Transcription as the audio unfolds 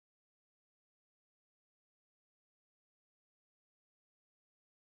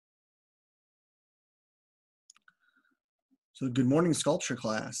So good morning, sculpture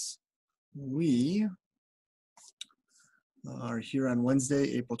class. We are here on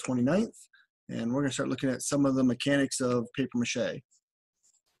Wednesday, April 29th, and we're going to start looking at some of the mechanics of paper mache.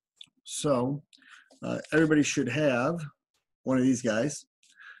 So everybody should have one of these guys.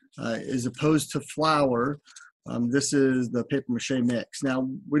 As opposed to flour, this is the paper mache mix. Now,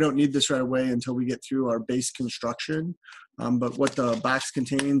 we don't need this right away until we get through our base construction, but what the box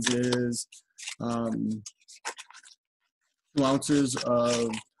contains is 2 ounces of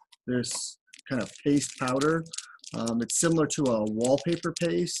this kind of paste powder. It's similar to a wallpaper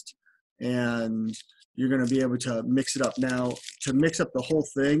paste, and you're going to be able to mix it up. Now, to mix up the whole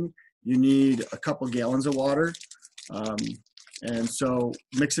thing, you need a couple gallons of water, and so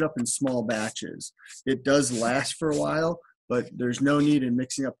mix it up in small batches. It does last for a while, but there's no need in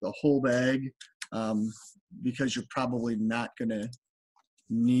mixing up the whole bag because you're probably not going to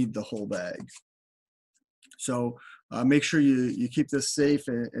need the whole bag. So make sure you keep this safe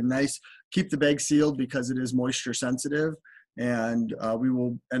and nice. Keep the bag sealed because it is moisture sensitive, and we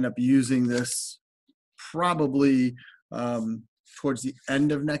will end up using this probably towards the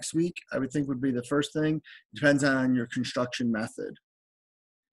end of next week, I would think would be the first thing. Depends on your construction method.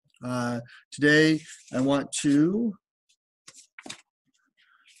 Today, I want to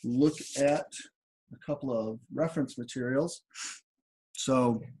look at a couple of reference materials.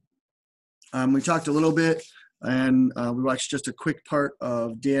 So we talked a little bit, and we watched just a quick part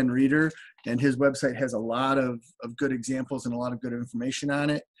of Dan Reeder, and his website has a lot of good examples and a lot of good information on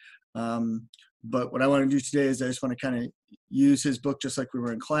it. But what I want to do today is I just want to kind of use his book just like we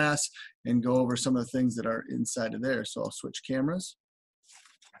were in class and go over some of the things that are inside of there. So I'll switch cameras.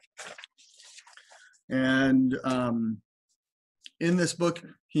 And in this book,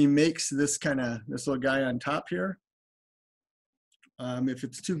 he makes this little guy on top here. If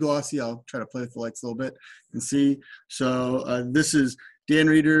it's too glossy, I'll try to play with the lights a little bit and see. So this is Dan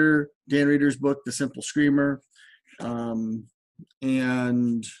Reeder's book, The Simple Screamer. And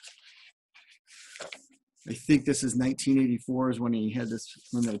I think this is 1984 is when he had this,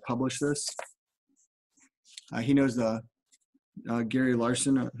 when they published this. He knows the Gary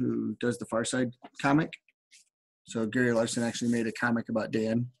Larson, who does the Far Side comic. So Gary Larson actually made a comic about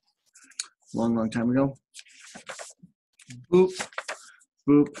Dan a long time ago. Boop.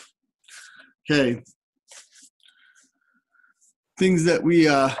 Boop. Okay. Things that we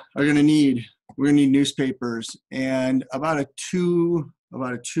are going to need. We're going to need newspapers, and about a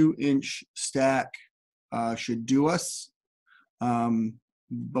 2-inch stack should do us. But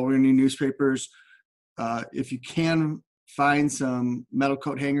we're going to need newspapers. If you can find some metal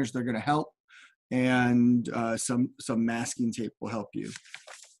coat hangers, they're going to help, and some masking tape will help you.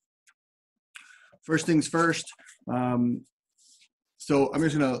 First things first. So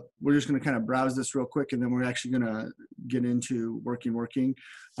we're just gonna kind of browse this real quick, and then we're actually gonna get into working.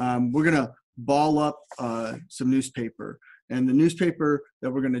 We're gonna ball up some newspaper, and the newspaper that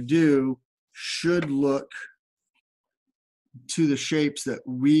we're gonna do should look to the shapes that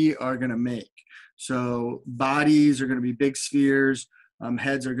we are gonna make. So bodies are gonna be big spheres.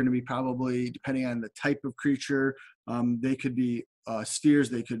 Heads are gonna be probably, depending on the type of creature, they could be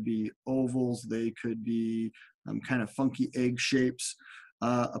spheres, they could be ovals, they could be kind of funky egg shapes.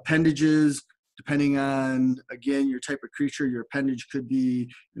 Appendages, depending on, again, your type of creature, your appendage could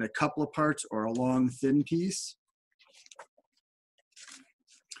be in a couple of parts or a long, thin piece.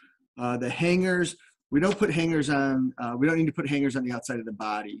 The hangers, we don't put hangers on, we don't need to put hangers on the outside of the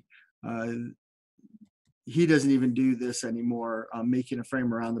body. He doesn't even do this anymore, making a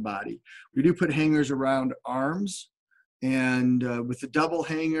frame around the body. We do put hangers around arms, and with the double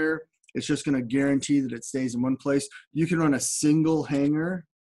hanger, it's just going to guarantee that it stays in one place. You can run a single hanger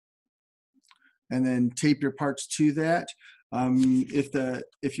and then tape your parts to that.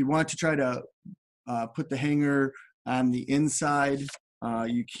 If you want to try to put the hanger on the inside,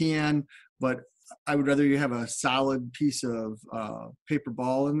 you can, but I would rather you have a solid piece of paper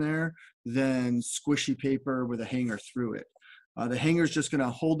ball in there than squishy paper with a hanger through it. The hanger is just going to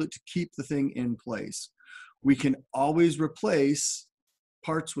hold it to keep the thing in place. We can always replace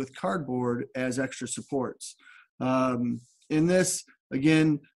parts with cardboard as extra supports. In this,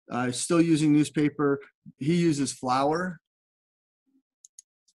 again, still using newspaper. He uses flour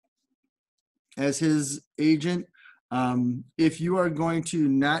as his agent. If you are going to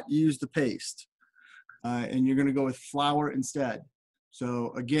not use the paste and you're going to go with flour instead.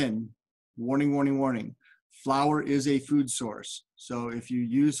 So again, warning. Flour is a food source. So if you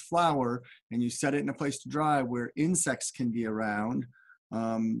use flour and you set it in a place to dry where insects can be around,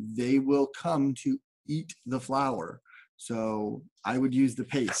 they will come to eat the flour. So I would use the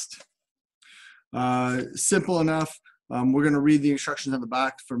paste. Simple enough. We're going to read the instructions on the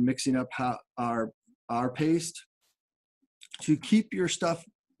back for mixing up our paste. To keep your stuff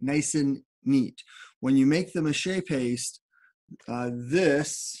nice and neat, when you make the mache paste,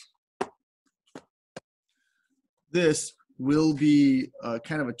 this will be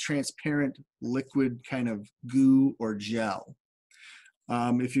kind of a transparent liquid kind of goo or gel.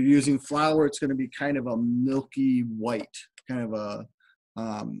 If you're using flour, it's going to be kind of a milky white, kind of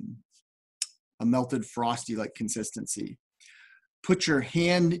a melted frosty like consistency. Put your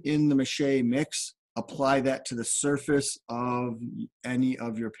hand in the mache mix, apply that to the surface of any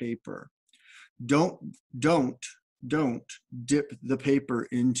of your paper. Don't dip the paper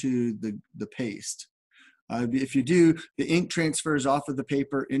into the paste. If you do, the ink transfers off of the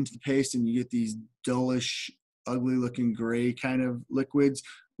paper into the paste and you get these dullish, ugly looking gray kind of liquids,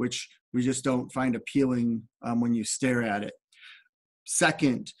 which we just don't find appealing when you stare at it.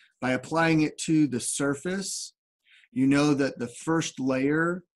 Second, by applying it to the surface, you know that the first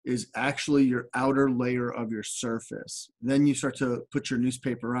layer is actually your outer layer of your surface. Then you start to put your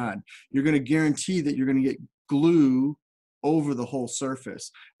newspaper on. You're going to guarantee that you're going to get glue over the whole surface.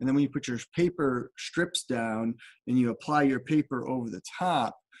 And then when you put your paper strips down and you apply your paper over the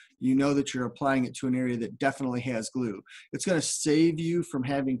top, you know that you're applying it to an area that definitely has glue. It's going to save you from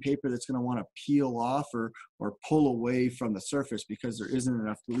having paper that's going to want to peel off or pull away from the surface because there isn't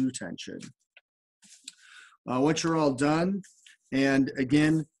enough glue tension. Once you're all done, and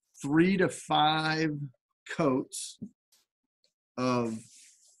again, 3 to 5 coats of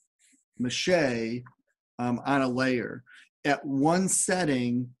mache on a layer. At one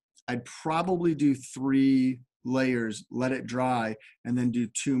setting, I'd probably do 3 layers, let it dry, and then do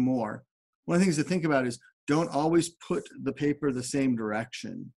 2 more. One of the things to think about is don't always put the paper the same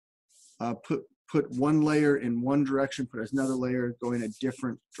direction. Put one layer in one direction, put another layer going a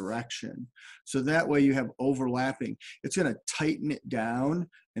different direction. So that way you have overlapping. It's going to tighten it down,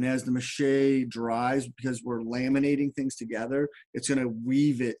 and as the mache dries, because we're laminating things together, it's going to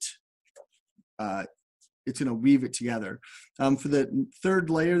weave it. It's going to weave it together. For the 3rd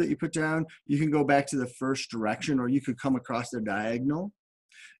layer that you put down, you can go back to the first direction, or you could come across the diagonal.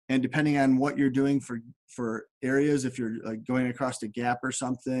 And depending on what you're doing for areas, if you're like going across a gap or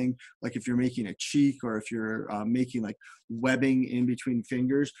something, like if you're making a cheek or if you're making like webbing in between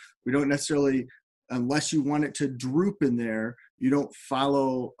fingers, we don't necessarily, unless you want it to droop in there, you don't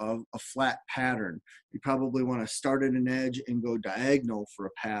follow a flat pattern. You probably want to start at an edge and go diagonal for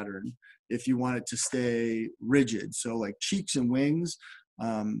a pattern if you want it to stay rigid. So like cheeks and wings,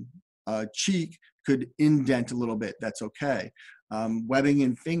 a cheek could indent a little bit, that's okay. Webbing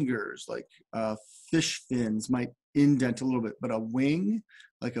in fingers, like fish fins might indent a little bit, but a wing,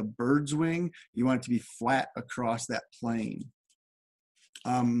 like a bird's wing, you want it to be flat across that plane.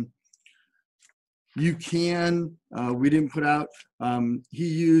 You can, we didn't put out, he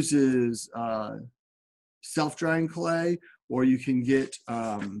uses self-drying clay, or you can get,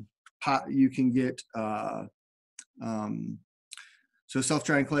 so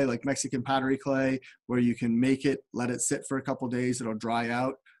self-drying clay, like Mexican pottery clay, where you can make it, let it sit for a couple of days, it'll dry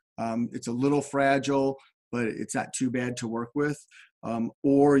out. It's a little fragile, but it's not too bad to work with.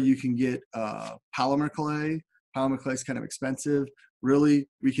 Or you can get polymer clay. Polymer clay is kind of expensive. Really,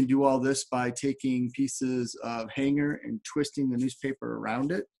 we can do all this by taking pieces of hanger and twisting the newspaper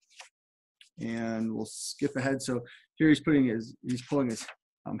around it. And we'll skip ahead. So here he's pulling his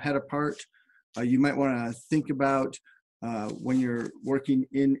head apart. You might want to think about when you're working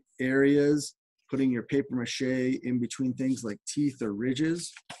in areas, putting your paper mache in between things like teeth or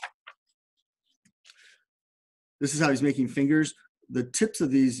ridges. This is how he's making fingers. The tips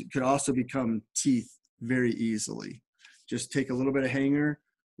of these could also become teeth very easily. Just take a little bit of hanger,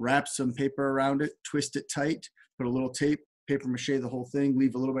 wrap some paper around it, twist it tight, put a little tape, paper mache the whole thing,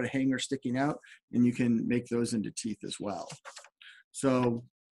 leave a little bit of hanger sticking out, and you can make those into teeth as well. So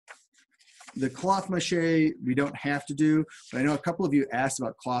the cloth mache, we don't have to do, but I know a couple of you asked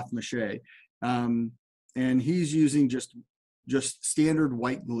about cloth mache. And he's using just standard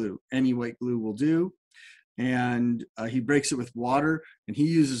white glue. Any white glue will do. And he breaks it with water, and he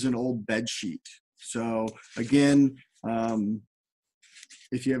uses an old bed sheet. So again,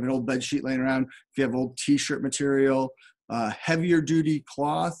 if you have an old bed sheet laying around, if you have old t-shirt material, heavier duty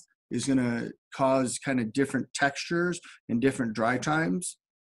cloth is going to cause kind of different textures and different dry times.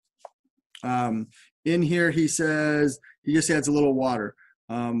 In here, he says, he just adds a little water,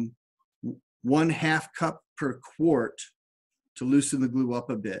 1/2 cup per quart to loosen the glue up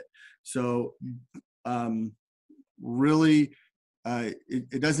a bit. So really,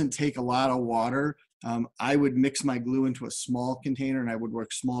 it doesn't take a lot of water. I would mix my glue into a small container, and I would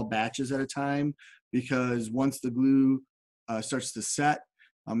work small batches at a time. because once the glue starts to set,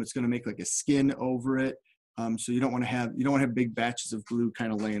 it's going to make like a skin over it. So you don't want to have big batches of glue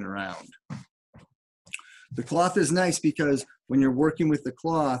kind of laying around. The cloth is nice because when you're working with the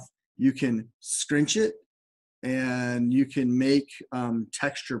cloth, you can scrunch it and you can make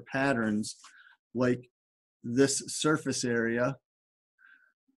texture patterns, like this surface area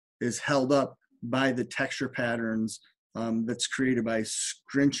is held up by the texture patterns that's created by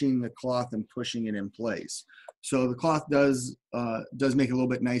scrunching the cloth and pushing it in place. So the cloth does make it a little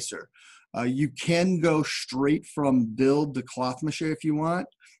bit nicer. You can go straight from build to cloth mache if you want.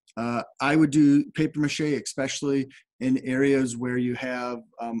 I would do paper mache, especially in areas where you have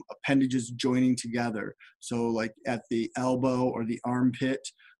appendages joining together. So like at the elbow or the armpit,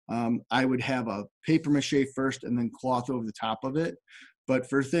 I would have a paper mache first and then cloth over the top of it. But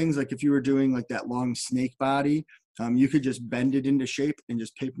for things like if you were doing like that long snake body, you could just bend it into shape and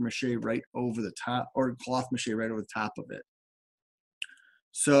just paper mache right over the top, or cloth mache right over the top of it.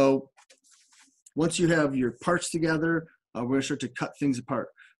 So once you have your parts together, we're going to start to cut things apart.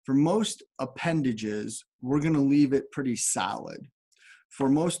 For most appendages, we're going to leave it pretty solid. For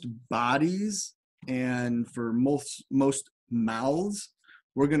most bodies and for most mouths,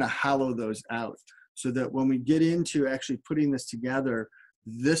 we're going to hollow those out so that when we get into actually putting this together,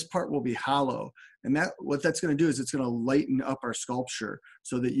 this part will be hollow. And what that's going to do is it's going to lighten up our sculpture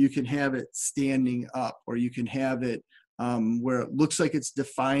so that you can have it standing up, or you can have it where it looks like it's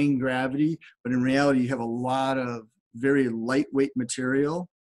defying gravity, but in reality you have a lot of very lightweight material,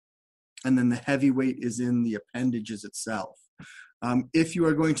 and then the heavy weight is in the appendages itself. If you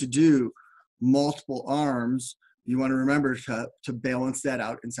are going to do multiple arms, you want to remember to balance that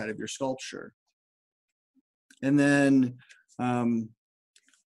out inside of your sculpture. And then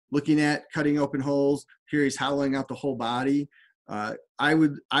looking at cutting open holes, here he's hollowing out the whole body. I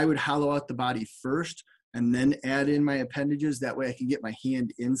would hollow out the body first and then add in my appendages. That way I can get my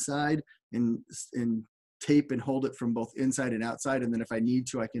hand inside and tape and hold it from both inside and outside. And then if I need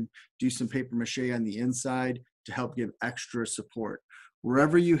to, I can do some paper mache on the inside to help give extra support.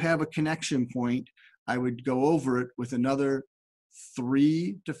 Wherever you have a connection point, I would go over it with another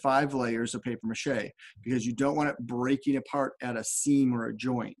 3 to 5 layers of paper mache, because you don't want it breaking apart at a seam or a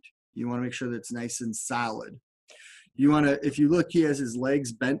joint. You want to make sure that it's nice and solid. You want to, if you look, he has his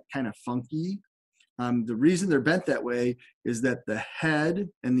legs bent kind of funky. The reason they're bent that way is that the head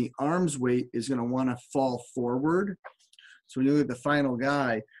and the arms weight is going to want to fall forward. So when you look at the final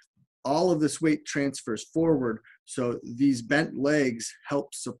guy, all of this weight transfers forward. So these bent legs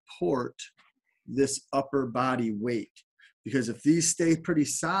help support this upper body weight. Because if these stay pretty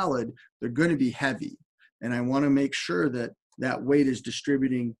solid, they're going to be heavy. And I want to make sure that that weight is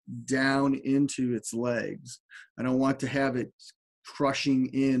distributing down into its legs. I don't want to have it crushing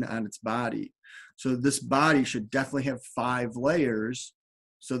in on its body. So this body should definitely have 5 layers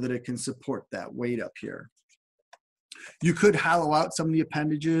so that it can support that weight up here. You could hollow out some of the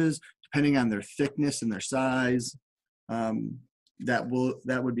appendages depending on their thickness and their size. That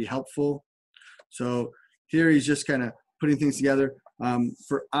would be helpful. So here he's just kind of putting things together.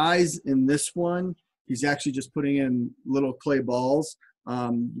 For eyes in this one, he's actually just putting in little clay balls.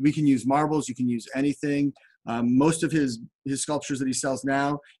 We can use marbles, you can use anything. Most of his sculptures that he sells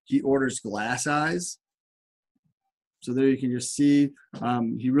now, he orders glass eyes. So there you can just see,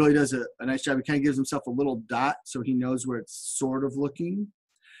 he really does a nice job. He kind of gives himself a little dot so he knows where it's sort of looking.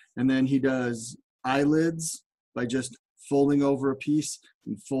 And then he does eyelids by just folding over a piece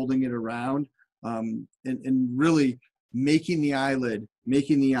and folding it around, and really making the eyelid,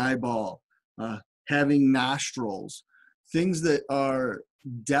 making the eyeball, having nostrils, things that are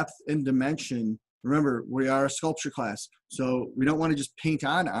depth and dimension. Remember, we are a sculpture class, so we don't want to just paint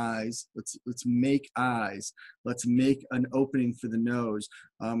on eyes. Let's make eyes. Let's make an opening for the nose.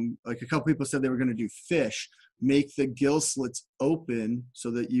 Like a couple people said they were going to do fish. Make the gill slits open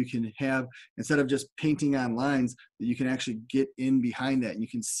so that you can have, instead of just painting on lines, that you can actually get in behind that and you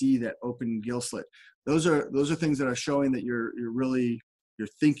can see that open gill slit. Those are things that are showing that you're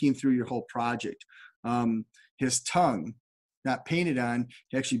thinking through your whole project. His tongue, not painted on,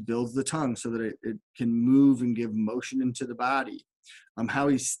 he actually builds the tongue so that it can move and give motion into the body. How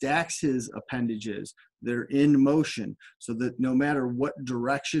he stacks his appendages, they're in motion so that no matter what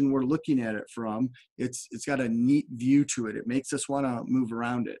direction we're looking at it from, it's got a neat view to it. It makes us want to move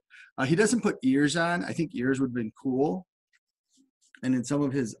around it. He doesn't put ears on. I think ears would have been cool. And in some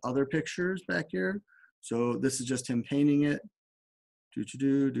of his other pictures back here, so this is just him painting it.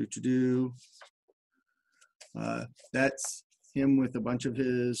 That's him with a bunch of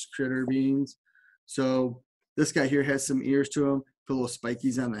his critter beans. So this guy here has some ears to him, put little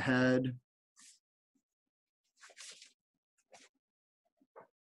spikies on the head.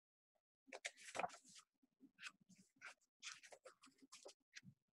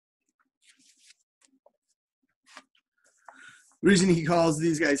 The reason he calls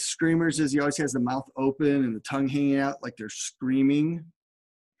these guys screamers is he always has the mouth open and the tongue hanging out like they're screaming.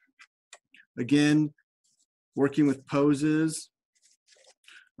 Again, working with poses.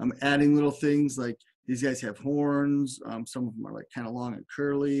 I'm adding little things like these guys have horns. Some of them are like kind of long and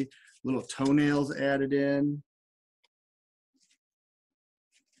curly. Little toenails added in.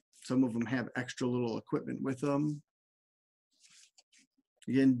 Some of them have extra little equipment with them.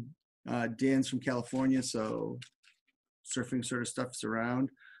 Again, Dan's from California, so surfing sort of stuff's around.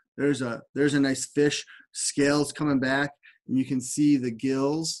 There's a nice fish. Scales coming back, and you can see the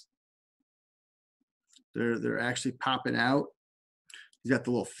gills. They're actually popping out. He's got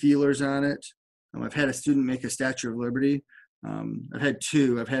the little feelers on it. I've had a student make a Statue of Liberty. I've had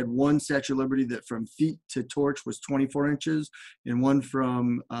two. I've had one Statue of Liberty that from feet to torch was 24 inches, and one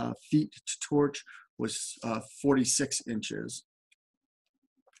from feet to torch was 46 inches.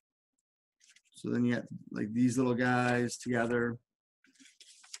 So then you got like these little guys together.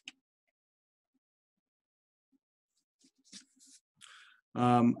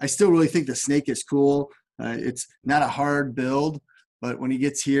 I still really think the snake is cool. It's not a hard build, but when he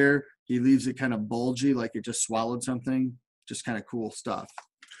gets here, he leaves it kind of bulgy, like it just swallowed something. Just kind of cool stuff.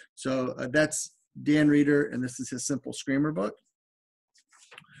 So that's Dan Reeder, and this is his Simple Screamer book.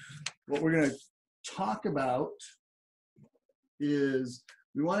 What we're going to talk about is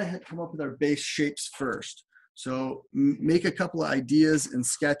we want to come up with our base shapes first. So make a couple of ideas and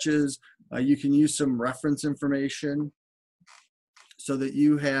sketches. You can use some reference information so that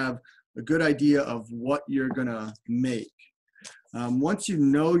you have a good idea of what you're going to make. Once you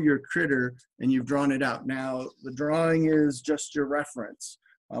know your critter and you've drawn it out, now the drawing is just your reference.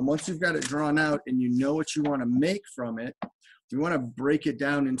 Once you've got it drawn out and you know what you want to make from it, you want to break it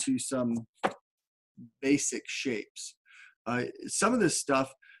down into some basic shapes. Some of this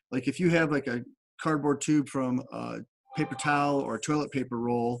stuff, like if you have like a cardboard tube from a paper towel or a toilet paper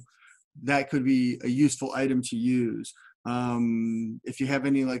roll, that could be a useful item to use. If you have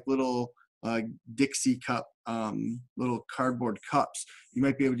any like little Dixie cup, little cardboard cups, you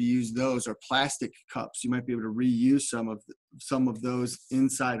might be able to use those, or plastic cups. You might be able to reuse some of those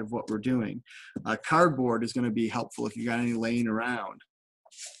inside of what we're doing. Cardboard is going to be helpful if you got any laying around.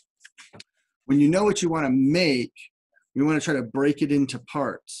 When you know what you want to make, we want to try to break it into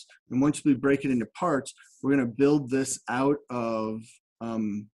parts. And once we break it into parts, we're going to build this out of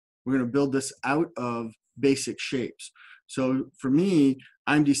basic shapes. So for me,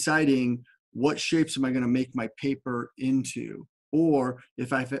 I'm deciding what shapes am I going to make my paper into, or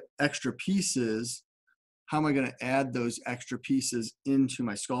if I have extra pieces, how am I going to add those extra pieces into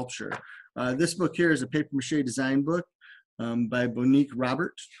my sculpture? This book here is a Papier Mache Design book by Monique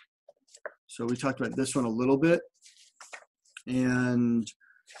Robert. So we talked about this one a little bit, and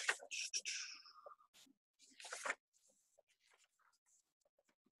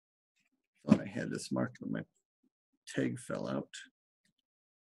I thought I had this marked, but my tag fell out.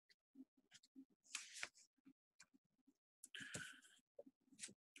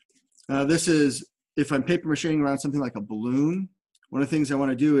 This is, if I'm paper macheing around something like a balloon, one of the things I want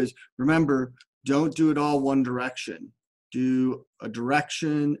to do is, remember, don't do it all one direction. Do a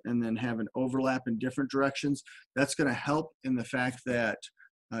direction and then have an overlap in different directions. That's going to help in the fact that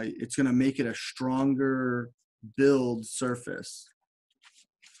it's going to make it a stronger build surface.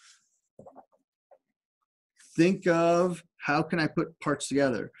 Think of, how can I put parts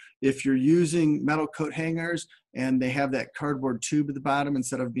together? If you're using metal coat hangers and they have that cardboard tube at the bottom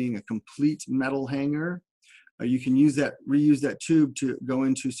instead of being a complete metal hanger, you can reuse that tube to go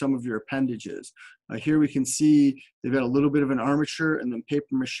into some of your appendages. Here we can see they've got a little bit of an armature and then paper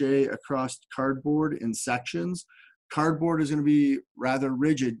mache across cardboard in sections. Cardboard is going to be rather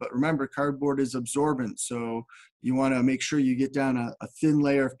rigid, but remember, cardboard is absorbent, so you want to make sure you get down a thin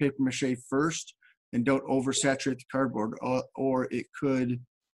layer of paper mache first and don't oversaturate the cardboard, or it could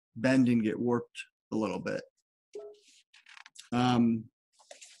bend and get warped a little bit.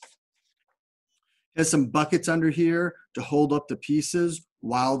 Has some buckets under here to hold up the pieces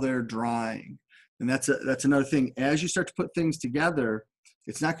while they're drying. And that's another thing. As you start to put things together,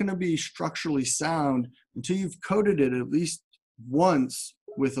 it's not going to be structurally sound until you've coated it at least once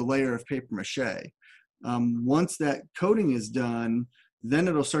with a layer of paper mache. Once that coating is done, then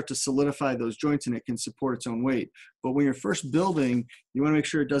it'll start to solidify those joints and it can support its own weight. But when you're first building, you want to make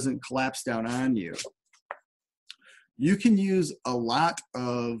sure it doesn't collapse down on you. You can use a lot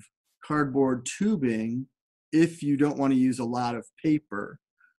of cardboard tubing if you don't want to use a lot of paper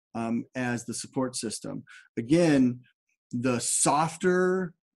as the support system. Again, the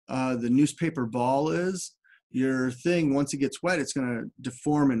softer the newspaper ball is, your thing, once it gets wet, it's going to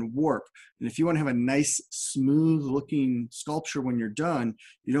deform and warp. And if you want to have a nice, smooth looking sculpture when you're done,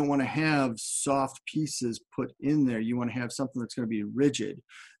 you don't want to have soft pieces put in there. You want to have something that's going to be rigid.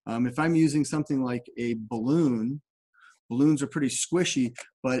 If I'm using something like a balloon, balloons are pretty squishy,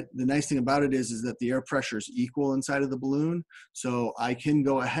 but the nice thing about it is that the air pressure is equal inside of the balloon. So I can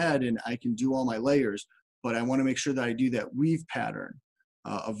go ahead and I can do all my layers, but I want to make sure that I do that weave pattern.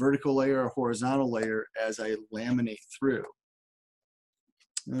 A vertical layer, a horizontal layer as I laminate through.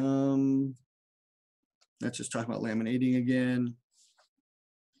 That's just talking about laminating again.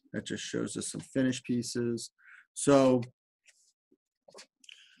 That just shows us some finished pieces. So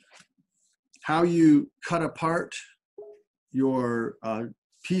how you cut apart your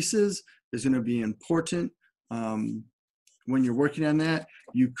pieces is going to be important. When you're working on that,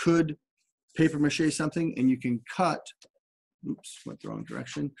 you could paper mache something and you can cut, oops, went the wrong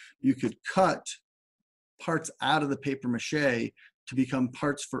direction. You could cut parts out of the paper mache to become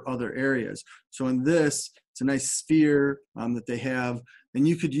parts for other areas. So in this, it's a nice sphere that they have. And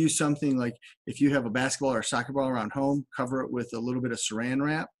you could use something like, if you have a basketball or a soccer ball around home, cover it with a little bit of saran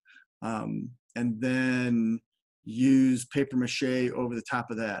wrap, and then use paper mache over the top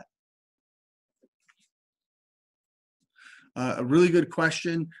of that. A really good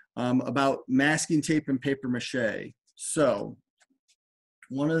question about masking tape and paper mache. So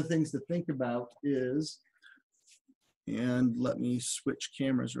one of the things to think about is, and let me switch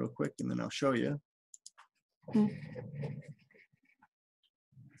cameras real quick and then I'll show you. So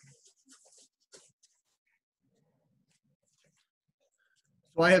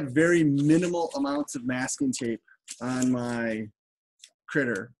I have very minimal amounts of masking tape on my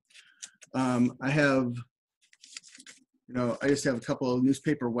critter. I have, I just have a couple of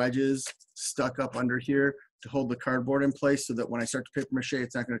newspaper wedges stuck up under here to hold the cardboard in place so that when I start to paper mache,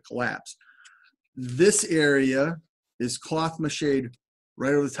 it's not going to collapse. This area is cloth mached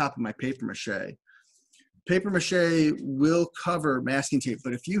right over the top of my paper mache. Paper mache will cover masking tape,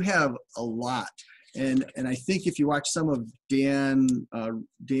 but if you have a lot, and I think if you watch some of Dan's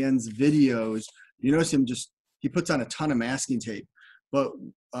videos, you notice he puts on a ton of masking tape. But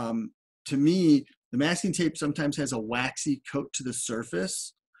to me, the masking tape sometimes has a waxy coat to the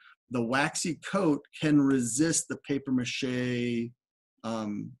surface. The waxy coat can resist the paper mache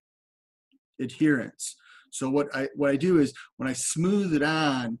adherence. So what I do is when I smooth it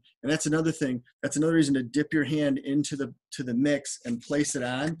on, and that's another thing, that's another reason to dip your hand into the mix and place it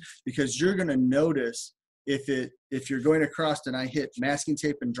on, because you're going to notice if you're going across and I hit masking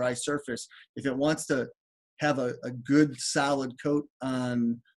tape and dry surface, if it wants to have a good solid coat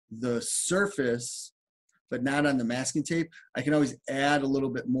on the surface but not on the masking tape, I can always add a little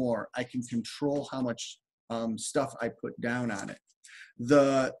bit more. I can control how much stuff I put down on it.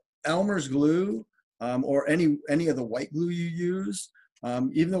 The Elmer's glue or any of the white glue you use,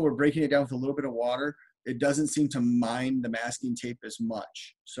 even though we're breaking it down with a little bit of water, it doesn't seem to mind the masking tape as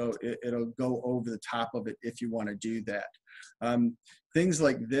much. So it'll go over the top of it if you want to do that. Things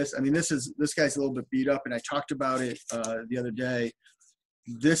like this, I mean, this guy's a little bit beat up, and I talked about it the other day.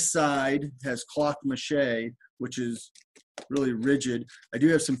 This side has cloth mache, which is really rigid. I do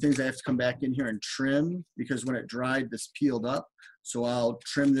have some things I have to come back in here and trim because when it dried, this peeled up. So I'll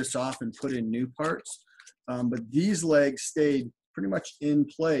trim this off and put in new parts. But these legs stayed pretty much in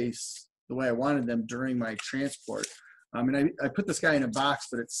place the way I wanted them during my transport. And I put this guy in a box,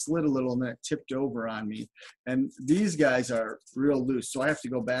 but it slid a little and then it tipped over on me. And these guys are real loose. So I have to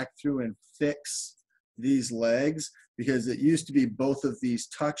go back through and fix these legs because it used to be both of these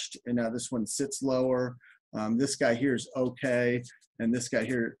touched and now this one sits lower. This guy here is okay. And this guy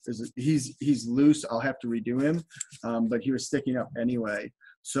here, he's loose. I'll have to redo him, but he was sticking up anyway.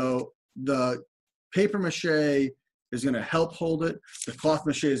 So the paper mache is going to help hold it. The cloth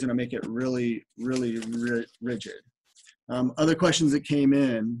mache is going to make it really, really rigid. Other questions that came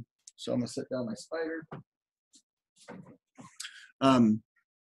in. So I'm going to set down my spider.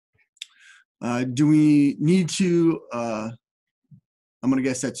 Do we need to, I'm going to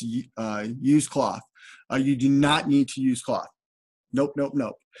guess that's use cloth. You do not need to use cloth. Nope, nope,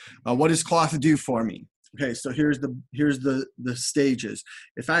 nope. What does cloth do for me? Okay, so here's the stages.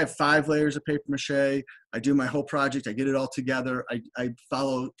 If I have 5 layers of paper mache, I do my whole project, I get it all together, I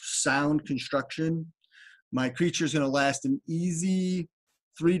follow sound construction. My creature is going to last an easy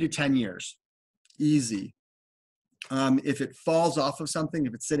 3 to 10 years. Easy. If it falls off of something,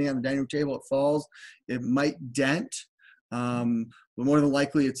 if it's sitting on the dining room table, it falls, it might dent, but more than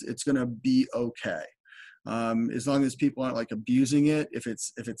likely it's going to be okay. As long as people aren't like abusing it, if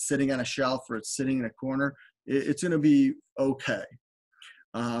it's sitting on a shelf or it's sitting in a corner, it's going to be okay.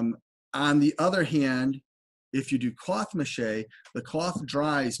 On the other hand, if you do cloth mache, the cloth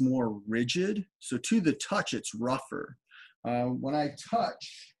dries more rigid. So to the touch, it's rougher. When I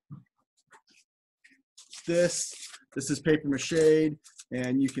touch this is paper mache,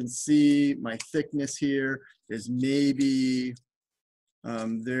 and you can see my thickness here is maybe,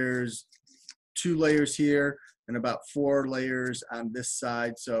 there's 2 layers here and about 4 layers on this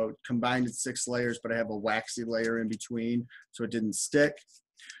side. So combined it's 6 layers, but I have a waxy layer in between so it didn't stick.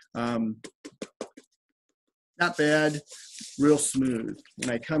 Not bad, real smooth.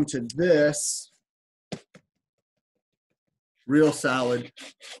 When I come to this, real solid,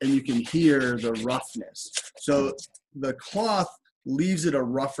 and you can hear the roughness. So the cloth leaves it a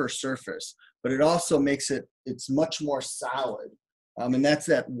rougher surface, but it also makes it's much more solid. And that's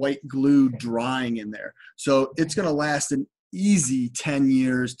that white glue drying in there. So it's gonna last an easy 10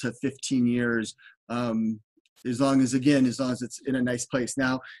 years to 15 years, as long as it's in a nice place.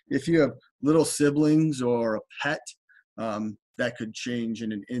 Now, if you have little siblings or a pet, that could change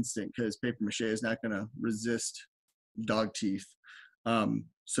in an instant, because paper mache is not gonna resist dog teeth.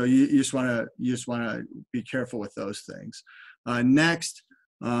 So you just wanna be careful with those things. Next,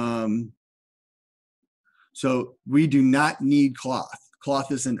 so we do not need cloth. Cloth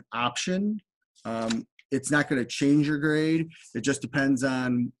is an option. It's not going to change your grade. It just depends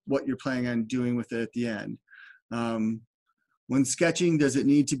on what you're planning on doing with it at the end. When sketching, does it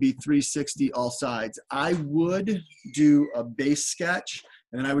need to be 360 all sides? I would do a base sketch,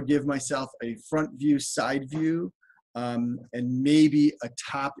 and then I would give myself a front view, side view, and maybe a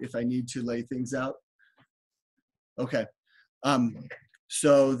top if I need to lay things out. Okay.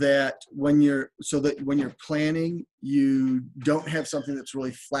 So that when you're planning, you don't have something that's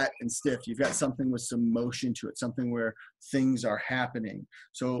really flat and stiff. You've got something with some motion to it, something where things are happening.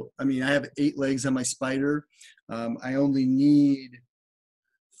 So, I mean, I have 8 legs on my spider. I only need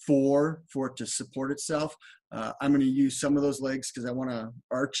 4 for it to support itself. I'm going to use some of those legs because I want to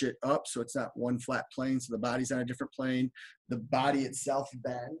arch it up so it's not one flat plane, so the body's on a different plane. The body itself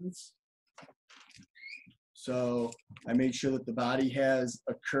bends. So I made sure that the body has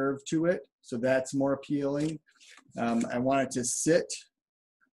a curve to it, so that's more appealing. I want it to sit,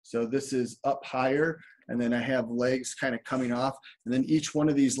 so this is up higher, and then I have legs kind of coming off, and then each one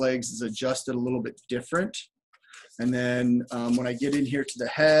of these legs is adjusted a little bit different. And then when I get in here to the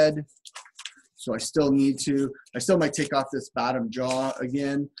head, so I still might take off this bottom jaw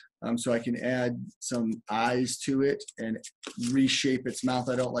again, so I can add some eyes to it and reshape its mouth.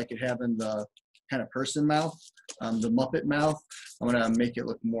 I don't like it having the kind of person mouth, the Muppet mouth. I'm gonna make it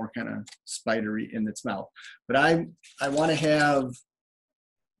look more kind of spidery in its mouth. But I want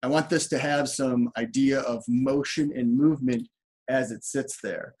this to have some idea of motion and movement as it sits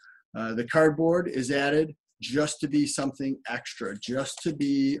there. The cardboard is added just to be something extra, just to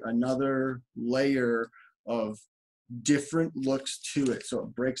be another layer of different looks to it. So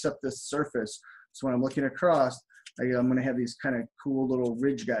it breaks up this surface. So when I'm looking across, I'm gonna have these kind of cool little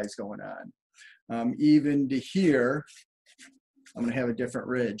ridge guys going on. Even to here, I'm going to have a different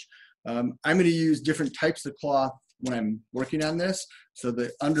ridge. I'm going to use different types of cloth when I'm working on this. So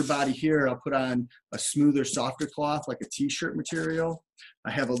the underbody here, I'll put on a smoother, softer cloth, like a t-shirt material.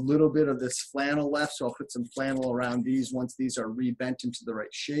 I have a little bit of this flannel left, so I'll put some flannel around these once these are rebent into the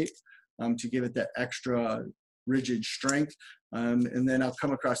right shape, to give it that extra rigid strength. And then I'll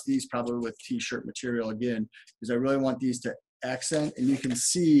come across these probably with t-shirt material again, because I really want these to accent. And you can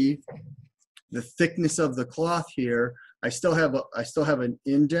see the thickness of the cloth here. I still have an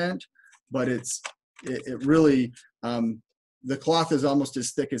indent, but it really, the cloth is almost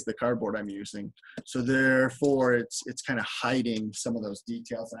as thick as the cardboard I'm using. So therefore it's kind of hiding some of those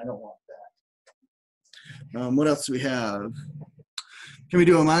details, and I don't want that. What else do we have? Can we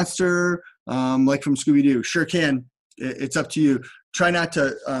do a monster like from Scooby-Doo? Sure can. It's up to you. Try not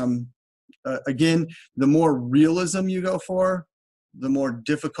to, again, the more realism you go for, the more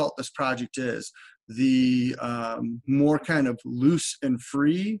difficult this project is. The more kind of loose and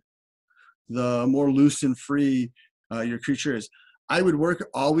free, the more loose and free your creature is. I would work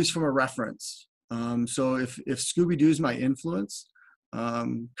always from a reference. So if Scooby-Doo is my influence,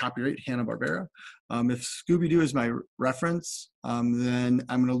 copyright Hanna-Barbera. If Scooby-Doo is my reference, then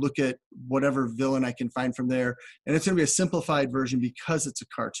I'm gonna look at whatever villain I can find from there. And it's gonna be a simplified version because it's a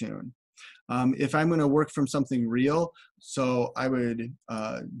cartoon. If I'm going to work from something real, so I would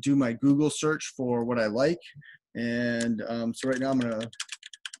do my Google search for what I like. And so right now I'm going to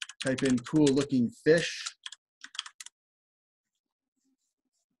type in cool looking fish.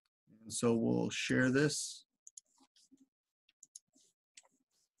 And so we'll share this.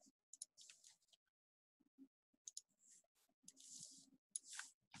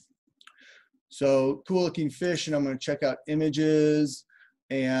 So cool looking fish, and I'm going to check out images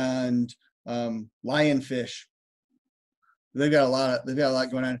and lionfish. They've got a lot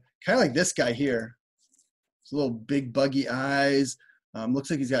going on. Kind of like this guy here. It's a little big buggy eyes.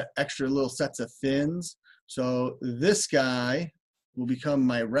 Looks like he's got extra little sets of fins. So this guy will become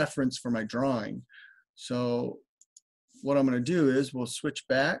my reference for my drawing. So what I'm going to do is we'll switch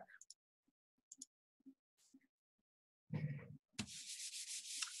back.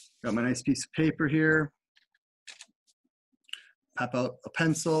 Got my nice piece of paper here. Pop out a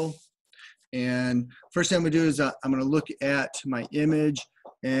pencil. And first thing I'm going to do is I'm going to look at my image,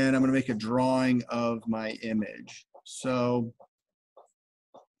 and I'm going to make a drawing of my image. So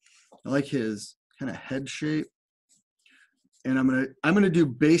I like his kind of head shape. And I'm going to do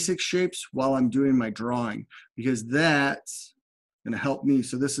basic shapes while I'm doing my drawing, because that's going to help me.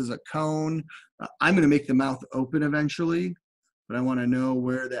 So this is a cone. I'm going to make the mouth open eventually, but I want to know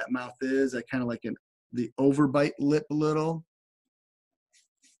where that mouth is. I kind of like the overbite lip a little.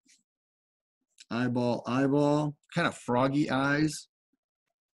 Eyeball, eyeball, kind of froggy eyes.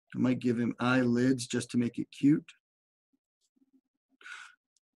 I might give him eyelids just to make it cute.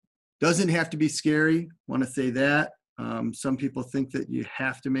 Doesn't have to be scary. Want to say that. Some people think that you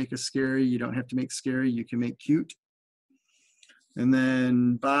have to make a scary. You don't have to make scary. You can make cute. And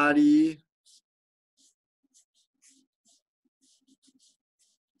then body.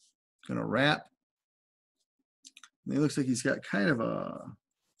 Gonna wrap. And it looks like he's got kind of a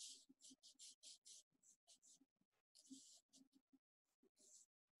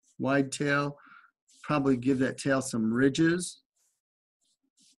wide tail. Probably give that tail some ridges.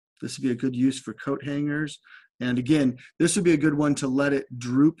 This would be a good use for coat hangers. And again, this would be a good one to let it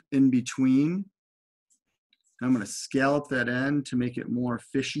droop in between. I'm going to scallop that end to make it more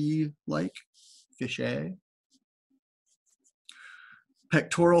fishy-like, fishy.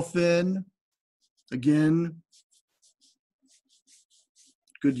 Pectoral fin, again,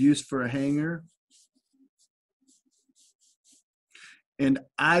 good use for a hanger. And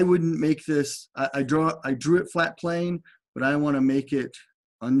I wouldn't make this, I drew it flat plane, but I want to make it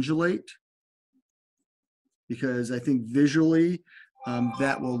undulate, because I think visually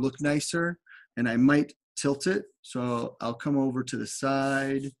that will look nicer, and I might tilt it. So I'll come over to the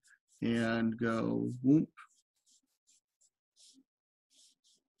side and go whoop.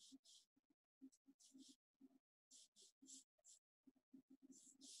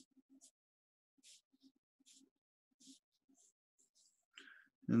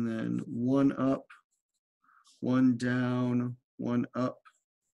 And then one up, one down, one up,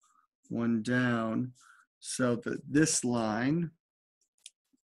 one down, so that this line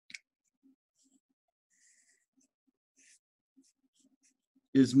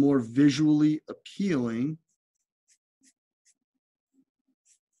is more visually appealing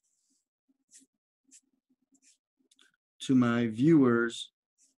to my viewers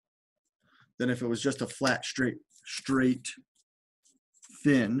than if it was just a flat, straight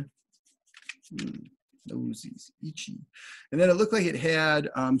fin. Nose is itchy. And then it looked like it had,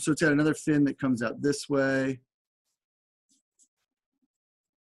 so it's got another fin that comes out this way.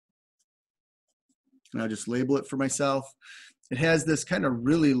 And I'll just label it for myself. It has this kind of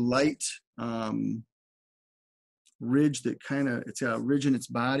really light ridge that kind of, it's got a ridge in its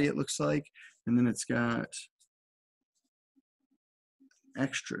body, it looks like. And then it's got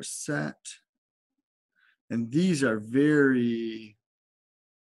extra set. And these are very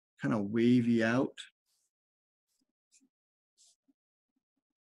kind of wavy out.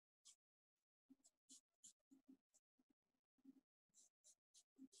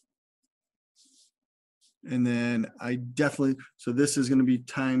 And then I definitely, so this is going to be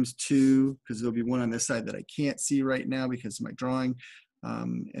 ×2, because there'll be one on this side that I can't see right now because of my drawing.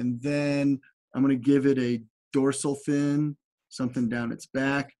 And then I'm going to give it a dorsal fin, something down its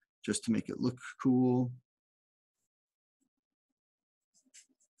back, just to make it look cool.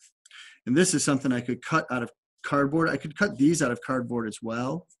 And this is something I could cut out of cardboard. I could cut these out of cardboard as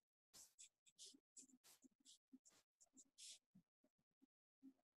well.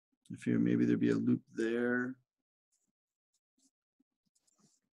 If here, maybe there'd be a loop there.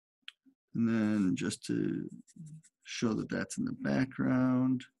 And then just to show that that's in the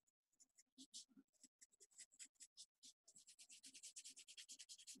background.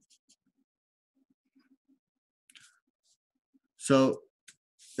 So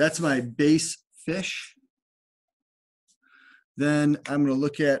that's my base fish. Then I'm going to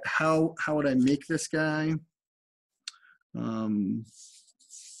look at how would I make this guy.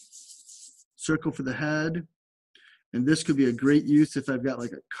 Circle for the head. And this could be a great use if I've got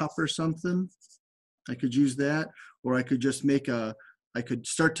like a cup or something. I could use that, or I could just make a I could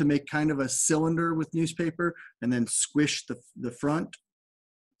start to make kind of a cylinder with newspaper and then squish the front.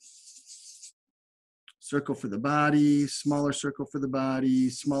 Circle for the body, smaller circle for the body,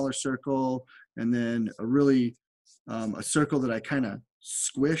 smaller circle, and then a really, a circle that I kind of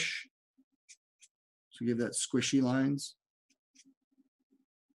squish. So give that squishy lines.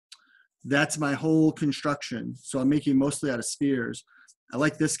 That's my whole construction. So I'm making mostly out of spheres. I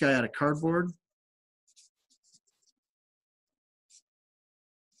like this guy out of cardboard.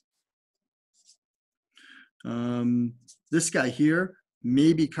 This guy here,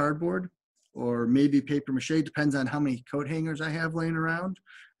 maybe cardboard or maybe paper mache, depends on how many coat hangers I have laying around.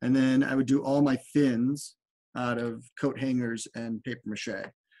 And then I would do all my fins out of coat hangers and paper mache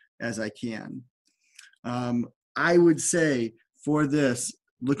as I can. I would say for this,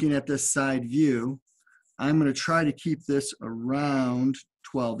 looking at this side view, I'm going to try to keep this around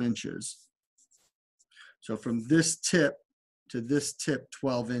 12 inches. So from this tip to this tip,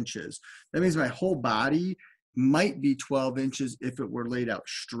 12 inches. That means my whole body might be 12 inches if it were laid out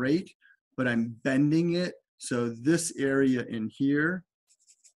straight, but I'm bending it. So this area in here,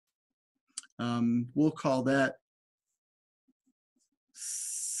 we'll call that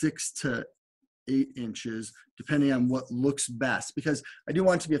 6 to 8 inches, depending on what looks best, because I do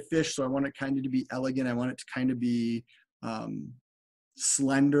want it to be a fish, so I want it kind of to be elegant. I want it to kind of be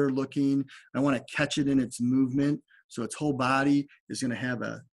slender looking. I want to catch it in its movement. So its whole body is going to have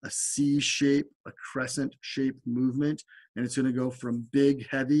a C shape, a crescent shaped movement, and it's going to go from big,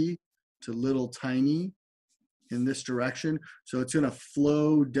 heavy to little, tiny in this direction. So it's going to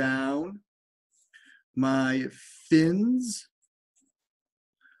flow down. My fins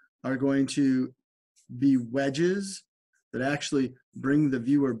are going to be wedges that actually bring the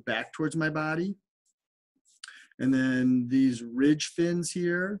viewer back towards my body. And then these ridge fins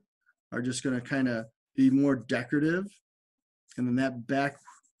here are just going to kind of be more decorative. And then that back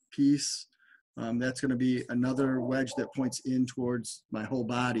piece, that's going to be another wedge that points in towards my whole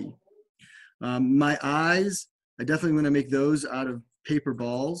body. My eyes, I definitely want to make those out of paper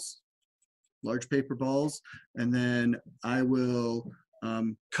balls, large paper balls. And then I will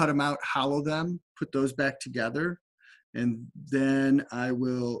cut them out, hollow them, put those back together. And then I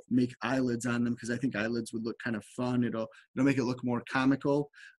will make eyelids on them because I think eyelids would look kind of fun. It'll make it look more comical.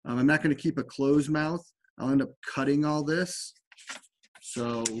 I'm not going to keep a closed mouth. I'll end up cutting all this.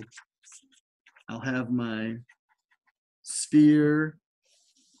 So I'll have my sphere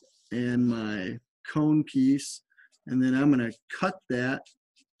and my cone piece, and then I'm going to cut that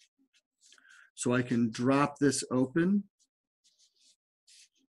so I can drop this open.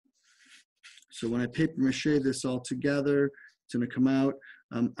 So when I paper mache this all together, it's going to come out.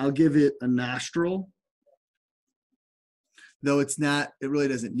 I'll give it a nostril, though it's not, it really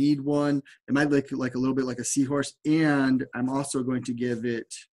doesn't need one. It might look like a little bit like a seahorse. And I'm also going to give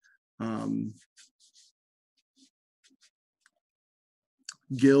it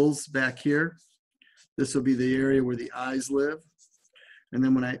gills back here. This will be the area where the eyes live. And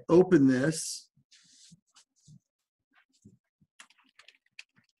then when I open this,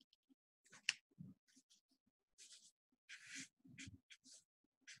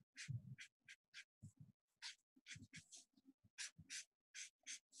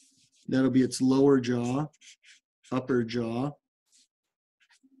 that'll be its lower jaw, upper jaw.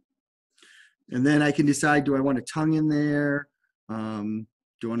 And then I can decide, do I want a tongue in there?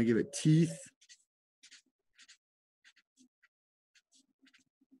 Do I want to give it teeth?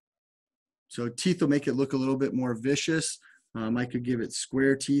 So teeth will make it look a little bit more vicious. I could give it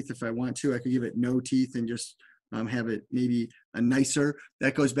square teeth if I want to. I could give it no teeth and just have it maybe a nicer.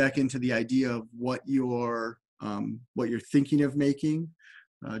 That goes back into the idea of what you're thinking of making.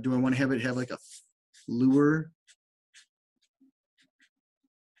 Do I want to have it have like a lure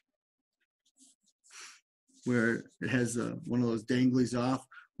where it has one of those danglies off,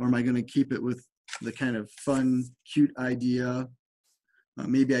 or am I going to keep it with the kind of fun, cute idea?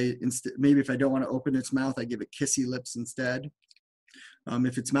 Maybe if I don't want to open its mouth, I give it kissy lips instead.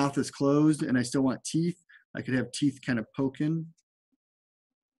 If its mouth is closed and I still want teeth, I could have teeth kind of poking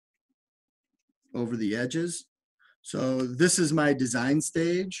over the edges. So this is my design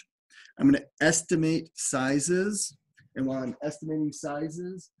stage. I'm going to estimate sizes. And while I'm estimating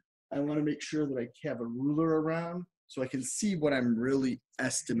sizes, I want to make sure that I have a ruler around so I can see what I'm really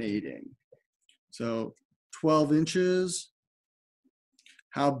estimating. So 12 inches.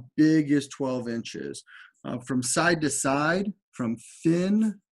 How big is 12 inches? From side to side, from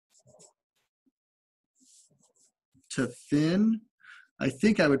fin to fin, I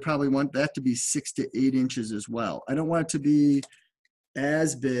think I would probably want that to be 6 to 8 inches as well. I don't want it to be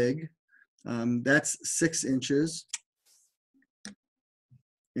as big. That's 6 inches.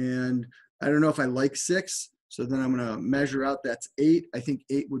 And I don't know if I like 6, so then I'm gonna measure out that's 8. I think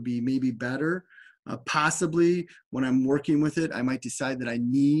 8 would be maybe better. Possibly when I'm working with it, I might decide that I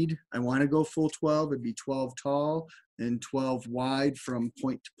wanna go full 12. It'd be 12 tall and 12 wide from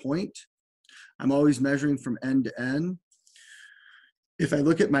point to point. I'm always measuring from end to end. If I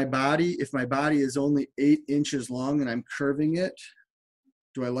look at my body, if my body is only 8 inches long and I'm curving it,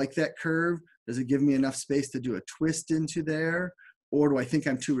 do I like that curve? Does it give me enough space to do a twist into there? Or do I think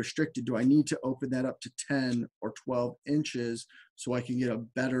I'm too restricted? Do I need to open that up to 10 or 12 inches so I can get a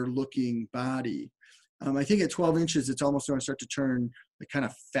better looking body? I think at 12 inches, it's almost going to start to turn like kind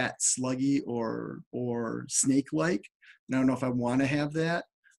of fat, sluggy, or snake-like. And I don't know if I want to have that.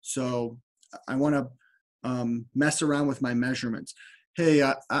 So I want to mess around with my measurements. Hey,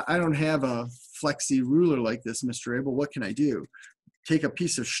 I don't have a flexi ruler like this, Mr. Abel. What can I do? Take a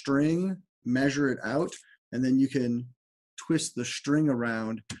piece of string, measure it out, and then you can twist the string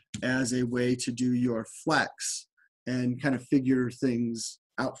around as a way to do your flex and kind of figure things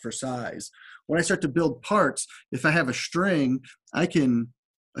out for size. When I start to build parts, if I have a string, I can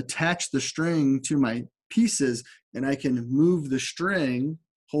attach the string to my pieces and I can move the string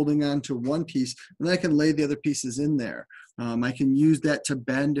holding on to one piece, and then I can lay the other pieces in there. I can use that to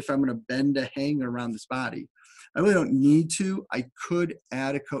bend if I'm going to bend a hanger around this body. I really don't need to. I could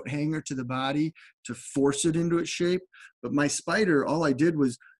add a coat hanger to the body to force it into its shape, but my spider, all I did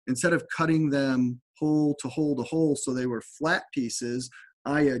was, instead of cutting them hole to hole to hole so they were flat pieces,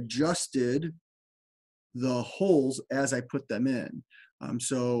 I adjusted the holes as I put them in.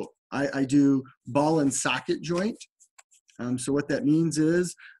 So I do ball and socket joint. So what that means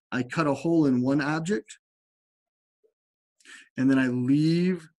is I cut a hole in one object, and then I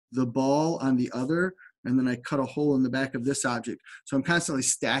leave the ball on the other, and then I cut a hole in the back of this object. So I'm constantly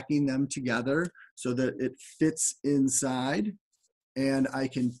stacking them together so that it fits inside, and I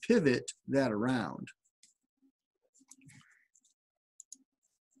can pivot that around.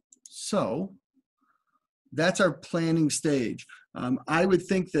 So that's our planning stage. I would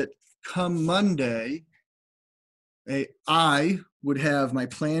think that come Monday, I would have my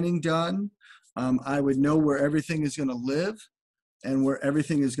planning done. I would know where everything is going to live and where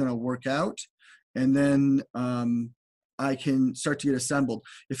everything is going to work out. And then I can start to get assembled.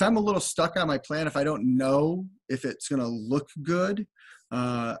 If I'm a little stuck on my plan, if I don't know if it's going to look good,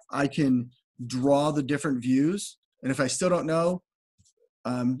 I can draw the different views. And if I still don't know,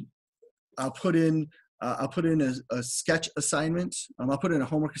 I'll put in a sketch assignment. I'll put in a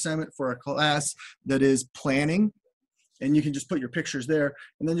homework assignment for a class that is planning. And you can just put your pictures there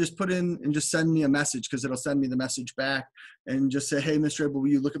and then just put in and just send me a message, because it'll send me the message back and just say, hey, Mr. Abel, will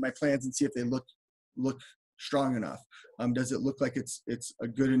you look at my plans and see if they look strong enough? Does it look like it's a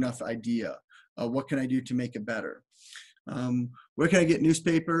good enough idea? What can I do to make it better? Where can I get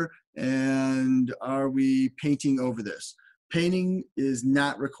newspaper? And are we painting over this? Painting is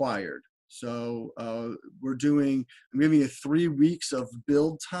not required. So I'm giving you 3 weeks of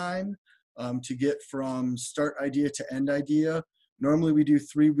build time to get from start idea to end idea. Normally we do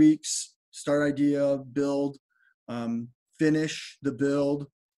 3 weeks, start idea, build, finish the build,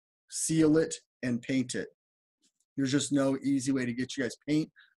 seal it, and paint it. There's just no easy way to get you guys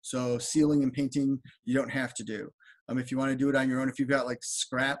paint. So sealing and painting, you don't have to do. If you want to do it on your own, if you've got like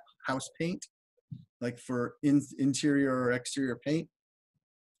scrap house paint, like for interior or exterior paint,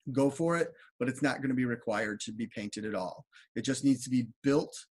 go for it, but it's not going to be required to be painted at all. It just needs to be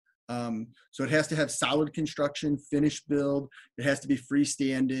built. So it has to have solid construction, finished build. It has to be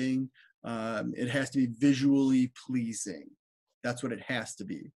freestanding. It has to be visually pleasing. That's what it has to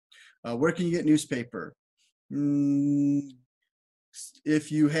be. Where can you get newspaper?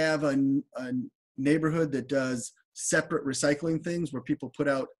 If you have a neighborhood that does separate recycling things where people put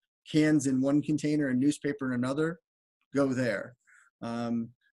out cans in one container and newspaper in another, go there.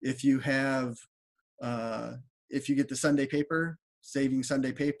 If you get the Sunday paper, saving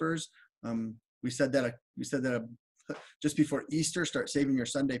Sunday papers, we said that just before Easter, start saving your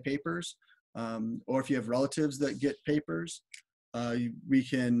Sunday papers. Or if you have relatives that get papers, we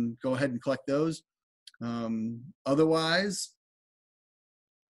can go ahead and collect those. Otherwise,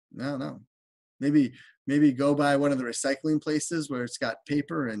 I don't know. Maybe go by one of the recycling places where it's got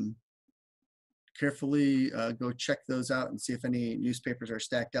paper and carefully go check those out and see if any newspapers are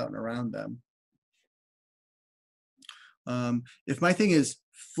stacked out and around them. If my thing is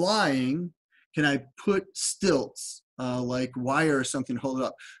flying, can I put stilts, like wire or something, hold it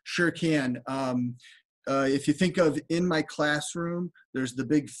up? Sure can. If you think of in my classroom, there's the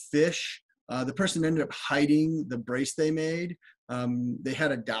big fish. The person ended up hiding the brace they made. They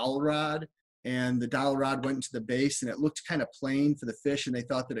had a dowel rod, and the dowel rod went into the base, and it looked kind of plain for the fish, and they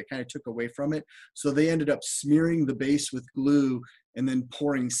thought that it kind of took away from it. So they ended up smearing the base with glue and then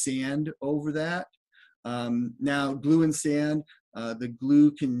pouring sand over that. Now, glue and sand, the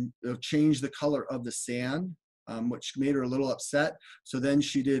glue can change the color of the sand, which made her a little upset. So then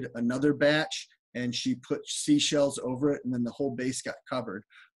she did another batch, and she put seashells over it, and then the whole base got covered.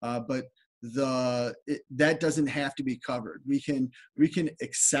 But that doesn't have to be covered. We can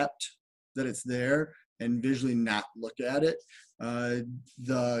accept that it's there and visually not look at it.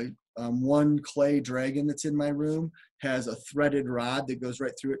 The one clay dragon that's in my room has a threaded rod that goes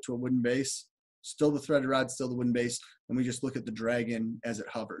right through it to a wooden base. Still the threaded rod, still the wooden base, and we just look at the dragon as it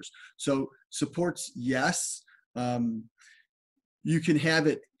hovers. So supports, yes. You can have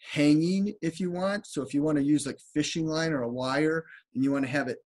it hanging if you want. So if you want to use like fishing line or a wire and you want to have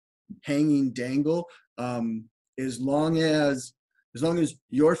it hanging dangle, as long as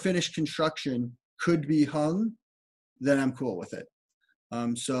your finished construction could be hung, then I'm cool with it.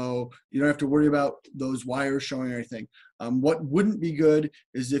 So you don't have to worry about those wires showing or anything. What wouldn't be good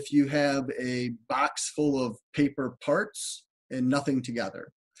is if you have a box full of paper parts and nothing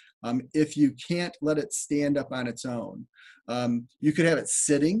together. If you can't let it stand up on its own, you could have it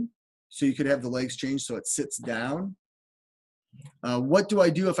sitting, so you could have the legs changed so it sits down. What do I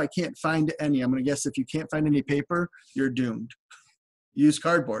do if I can't find any? I'm going to guess if you can't find any paper, you're doomed. Use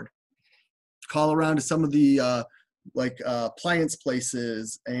cardboard. Call around to some of the appliance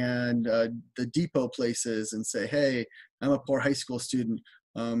places and the depot places and say, hey, I'm a poor high school student.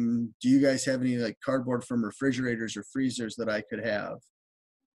 Do you guys have any like cardboard from refrigerators or freezers that I could have?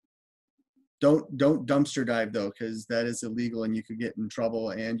 Don't dumpster dive though, because that is illegal and you could get in trouble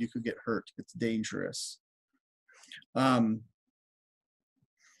and you could get hurt. It's dangerous.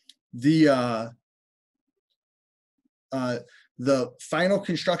 The final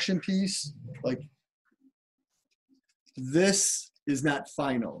construction piece, like this is not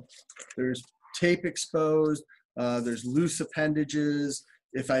final. There's tape exposed, there's loose appendages.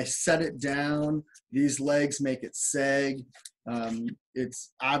 If I set it down, these legs make it sag.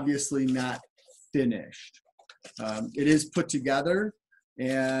 It's obviously not finished. It is put together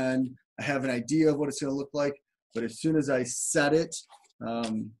and I have an idea of what it's going to look like, but as soon as I set it,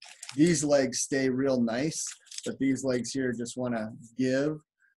 these legs stay real nice, but these legs here just want to give.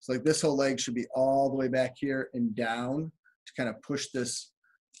 So like this whole leg should be all the way back here and down to kind of push this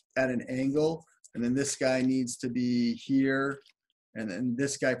at an angle. And then this guy needs to be here. And then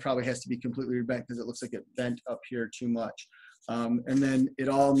this guy probably has to be completely bent because it looks like it bent up here too much. And then it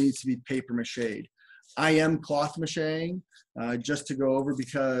all needs to be paper mache. I am cloth macheing just to go over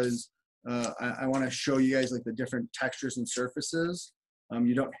because I want to show you guys like the different textures and surfaces.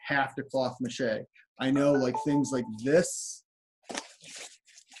 You don't have to cloth mache. I know like things like this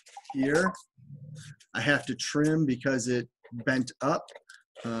here, I have to trim because it bent up.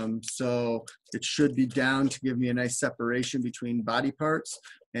 So it should be down to give me a nice separation between body parts.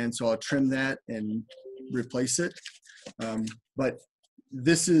 And so I'll trim that and replace it. But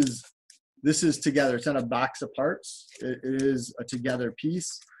this is together. It's not a box of parts. It is a together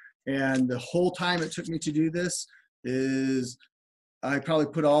piece. And the whole time it took me to do this is I probably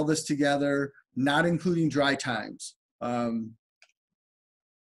put all this together, not including dry times.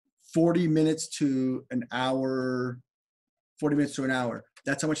 40 minutes to an hour, 40 minutes to an hour.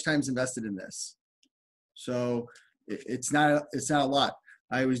 That's how much time is invested in this. So it's not a lot.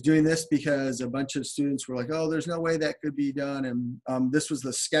 I was doing this because a bunch of students were like, oh, there's no way that could be done. And this was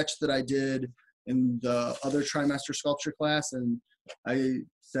the sketch that I did in the other trimester sculpture class. And I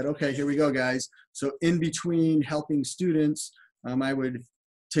said, okay, here we go, guys. So in between helping students, I would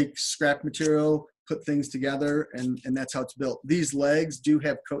take scrap material, put things together, and that's how it's built. These legs do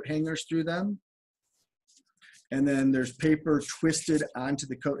have coat hangers through them. And then there's paper twisted onto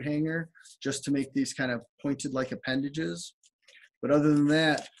the coat hanger just to make these kind of pointed like appendages. But other than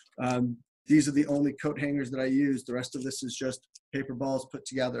that, these are the only coat hangers that I use. The rest of this is just paper balls put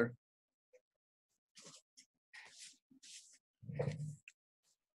together.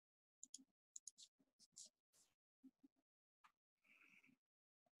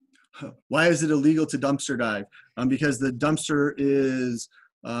 Why is it illegal to dumpster dive? Because the dumpster is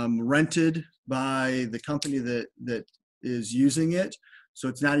rented by the company that is using it. So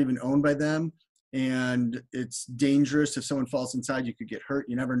it's not even owned by them. And it's dangerous. If someone falls inside, you could get hurt.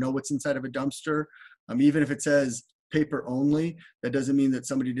 You never know what's inside of a dumpster. Even if it says paper only, that doesn't mean that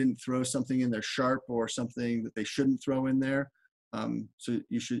somebody didn't throw something in there sharp or something that they shouldn't throw in there. So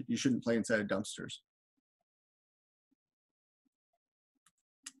you shouldn't play inside of dumpsters.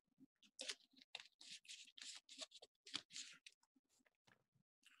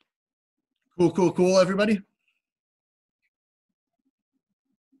 Cool, cool, cool, everybody.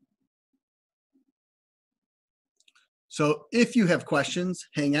 So if you have questions,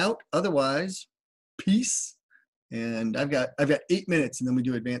 hang out. Otherwise, peace. And I've got 8 minutes, and then we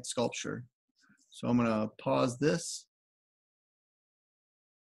do advanced sculpture. So I'm gonna pause this.